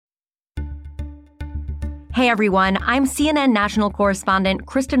Hey everyone, I'm CNN national correspondent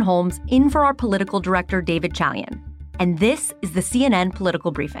Kristen Holmes in for our political director David Chalian. And this is the CNN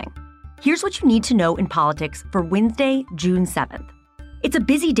Political Briefing. Here's what you need to know in politics for Wednesday, June 7th. It's a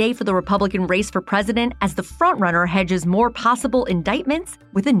busy day for the Republican race for president as the frontrunner hedges more possible indictments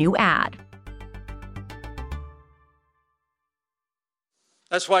with a new ad.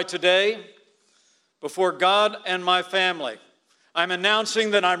 That's why today, before God and my family, I'm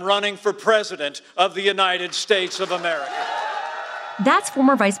announcing that I'm running for president of the United States of America. That's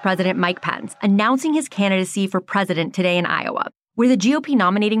former Vice President Mike Pence announcing his candidacy for president today in Iowa, where the GOP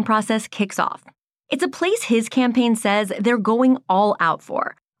nominating process kicks off. It's a place his campaign says they're going all out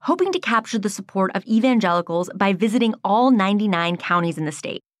for, hoping to capture the support of evangelicals by visiting all 99 counties in the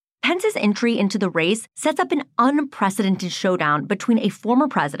state. Pence's entry into the race sets up an unprecedented showdown between a former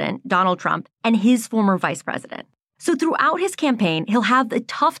president, Donald Trump, and his former vice president. So throughout his campaign, he'll have the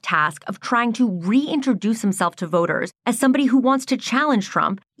tough task of trying to reintroduce himself to voters as somebody who wants to challenge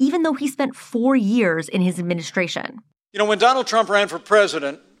Trump, even though he spent 4 years in his administration. You know, when Donald Trump ran for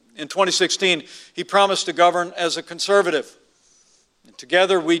president in 2016, he promised to govern as a conservative. And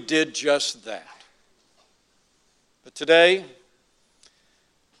together we did just that. But today,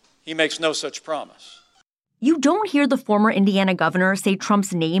 he makes no such promise. You don't hear the former Indiana governor say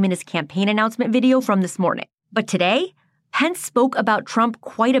Trump's name in his campaign announcement video from this morning. But today, Pence spoke about Trump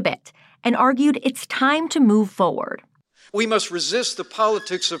quite a bit and argued it's time to move forward. We must resist the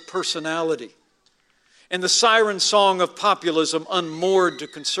politics of personality and the siren song of populism unmoored to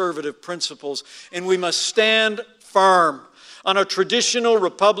conservative principles, and we must stand firm on a traditional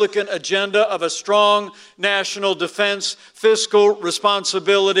Republican agenda of a strong national defense, fiscal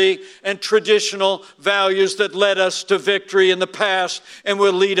responsibility, and traditional values that led us to victory in the past and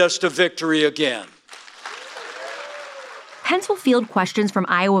will lead us to victory again. Pence will field questions from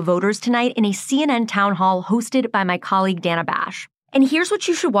Iowa voters tonight in a CNN town hall hosted by my colleague Dana Bash. And here's what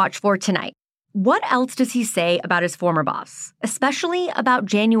you should watch for tonight. What else does he say about his former boss, especially about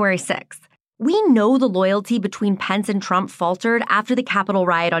January 6th? We know the loyalty between Pence and Trump faltered after the Capitol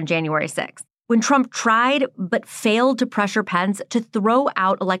riot on January 6th, when Trump tried but failed to pressure Pence to throw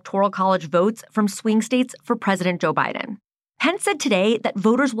out Electoral College votes from swing states for President Joe Biden. Pence said today that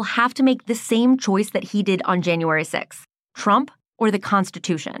voters will have to make the same choice that he did on January 6th. Trump or the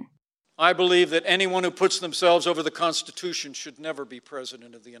Constitution? I believe that anyone who puts themselves over the Constitution should never be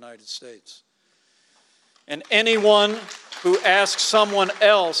president of the United States. And anyone who asks someone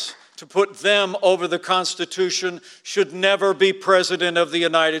else to put them over the Constitution should never be president of the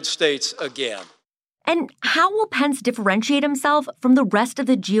United States again. And how will Pence differentiate himself from the rest of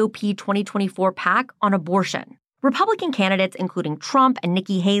the GOP 2024 pack on abortion? Republican candidates, including Trump and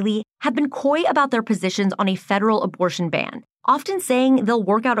Nikki Haley, have been coy about their positions on a federal abortion ban, often saying they'll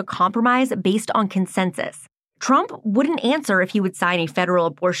work out a compromise based on consensus. Trump wouldn't answer if he would sign a federal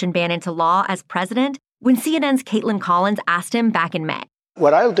abortion ban into law as president when CNN's Caitlin Collins asked him back in May.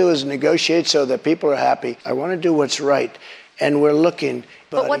 What I'll do is negotiate so that people are happy. I want to do what's right, and we're looking.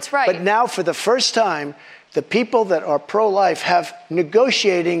 But what's right? But now, for the first time, the people that are pro-life have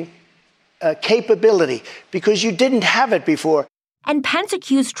negotiating capability, because you didn't have it before. And Pence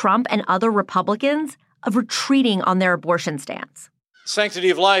accused Trump and other Republicans of retreating on their abortion stance. Sanctity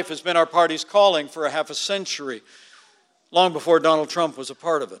of life has been our party's calling for a half a century, long before Donald Trump was a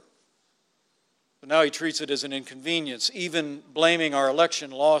part of it. But now he treats it as an inconvenience, even blaming our election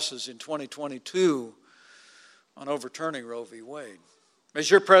losses in 2022 on overturning Roe v. Wade.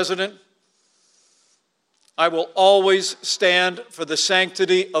 As your president, I will always stand for the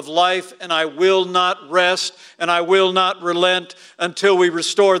sanctity of life, and I will not rest and I will not relent until we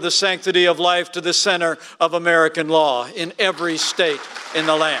restore the sanctity of life to the center of American law in every state in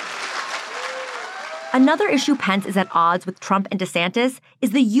the land. Another issue Pence is at odds with Trump and DeSantis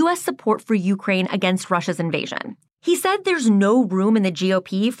is the U.S. support for Ukraine against Russia's invasion. He said there's no room in the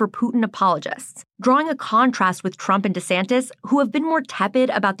GOP for Putin apologists, drawing a contrast with Trump and DeSantis, who have been more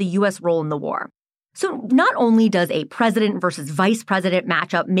tepid about the U.S. role in the war. So not only does a president versus vice president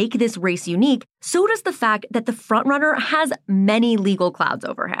matchup make this race unique, so does the fact that the frontrunner has many legal clouds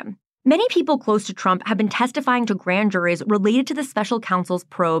over him. Many people close to Trump have been testifying to grand juries related to the special counsel's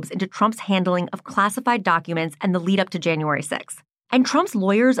probes into Trump's handling of classified documents and the lead up to January 6th. And Trump's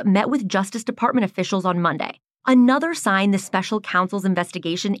lawyers met with Justice Department officials on Monday. Another sign the special counsel's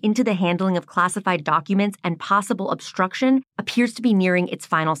investigation into the handling of classified documents and possible obstruction appears to be nearing its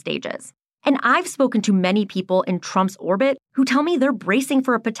final stages. And I've spoken to many people in Trump's orbit who tell me they're bracing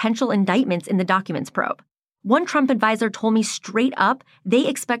for a potential indictments in the documents probe. One Trump advisor told me straight up they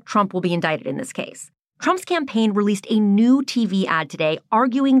expect Trump will be indicted in this case. Trump's campaign released a new TV ad today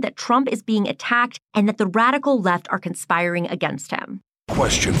arguing that Trump is being attacked and that the radical left are conspiring against him.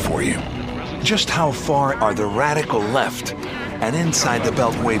 Question for you. Just how far are the radical left and inside the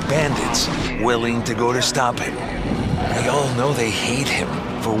Beltway bandits willing to go to stop him? We all know they hate him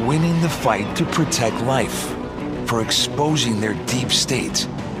for winning the fight to protect life, for exposing their deep state,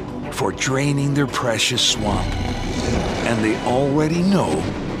 for draining their precious swamp. And they already know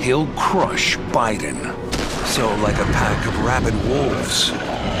he'll crush Biden. So like a pack of rabid wolves,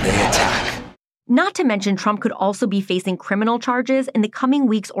 they attack. Not to mention, Trump could also be facing criminal charges in the coming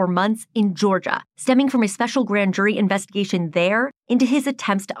weeks or months in Georgia, stemming from a special grand jury investigation there into his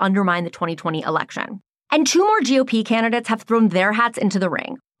attempts to undermine the 2020 election. And two more GOP candidates have thrown their hats into the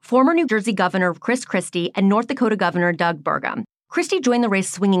ring. Former New Jersey Governor Chris Christie and North Dakota Governor Doug Burgum. Christie joined the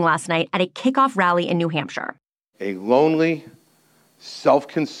race swinging last night at a kickoff rally in New Hampshire. A lonely,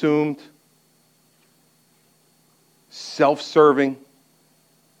 self-consumed, self-serving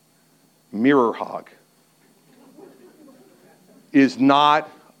mirror hog is not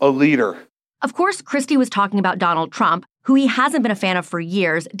a leader. Of course, Christie was talking about Donald Trump, who he hasn't been a fan of for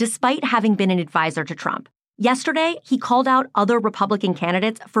years, despite having been an advisor to Trump. Yesterday, he called out other Republican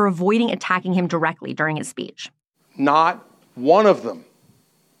candidates for avoiding attacking him directly during his speech. Not one of them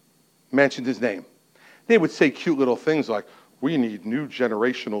mentioned his name. They would say cute little things like, "We need new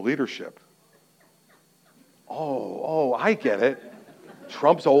generational leadership." Oh, I get it.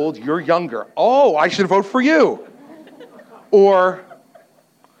 Trump's old, you're younger. Oh, I should vote for you. Or,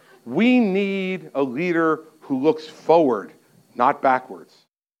 we need a leader who looks forward, not backwards.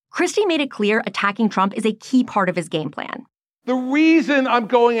 Christie made it clear attacking Trump is a key part of his game plan. The reason I'm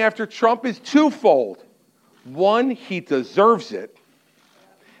going after Trump is twofold. One, he deserves it.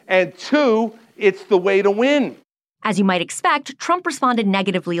 And two, it's the way to win. As you might expect, Trump responded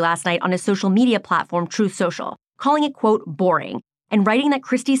negatively last night on his social media platform, Truth Social, calling it, quote, boring, and writing that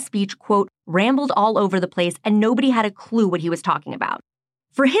Christie's speech, quote, rambled all over the place and nobody had a clue what he was talking about.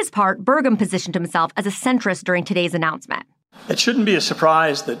 For his part, Burgum positioned himself as a centrist during today's announcement. It shouldn't be a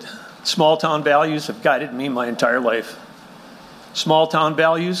surprise that small-town values have guided me my entire life. Small-town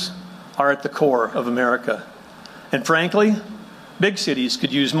values are at the core of America. And frankly, big cities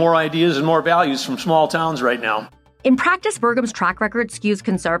could use more ideas and more values from small towns right now. In practice, Burgum's track record skews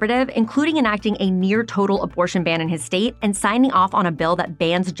conservative, including enacting a near-total abortion ban in his state and signing off on a bill that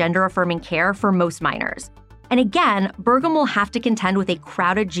bans gender-affirming care for most minors. And again, Burgum will have to contend with a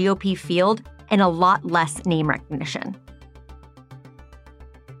crowded GOP field and a lot less name recognition.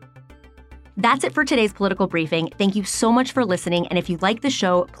 That's it for today's political briefing. Thank you so much for listening. And if you like the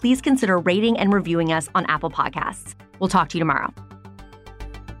show, please consider rating and reviewing us on Apple Podcasts. We'll talk to you tomorrow.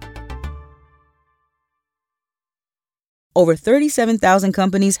 Over 37,000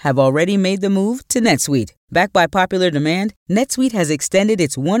 companies have already made the move to NetSuite. Backed by popular demand, NetSuite has extended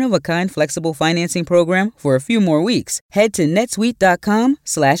its one-of-a-kind flexible financing program for a few more weeks. Head to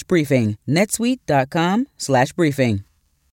netsuite.com/briefing. netsuite.com/briefing.